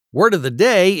Word of the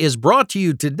Day is brought to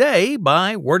you today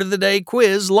by Word of the Day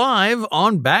Quiz live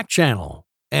on Back Channel.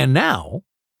 And now,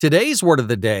 today's Word of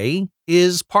the Day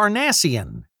is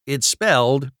Parnassian. It's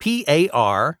spelled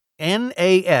P-A-R-N-A-S-S-I-A-N.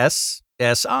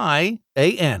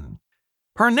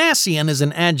 Parnassian is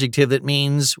an adjective that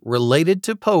means related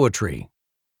to poetry.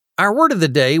 Our word of the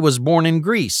day was born in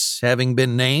Greece, having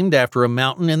been named after a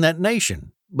mountain in that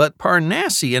nation. But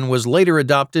Parnassian was later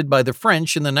adopted by the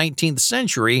French in the 19th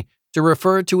century to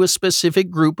refer to a specific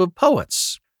group of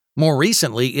poets. More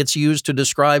recently, it's used to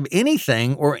describe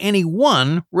anything or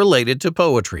anyone related to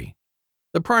poetry.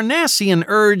 The Parnassian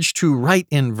urge to write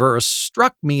in verse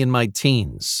struck me in my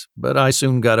teens, but I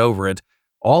soon got over it.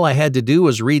 All I had to do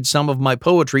was read some of my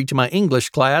poetry to my English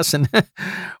class, and,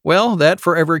 well, that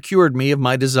forever cured me of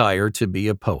my desire to be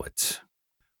a poet.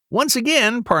 Once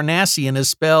again, Parnassian is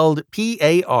spelled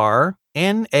P-A-R-N-A-S-S-I-A-N.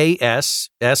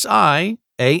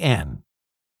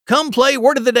 Come play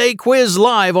Word of the Day Quiz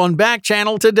live on Back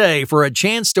Channel today for a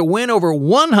chance to win over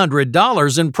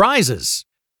 $100 in prizes.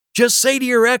 Just say to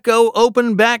your Echo,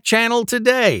 open Back Channel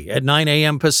today at 9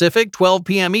 a.m. Pacific, 12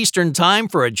 p.m. Eastern Time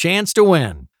for a chance to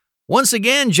win. Once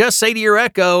again, just say to your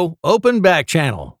Echo, open Back Channel.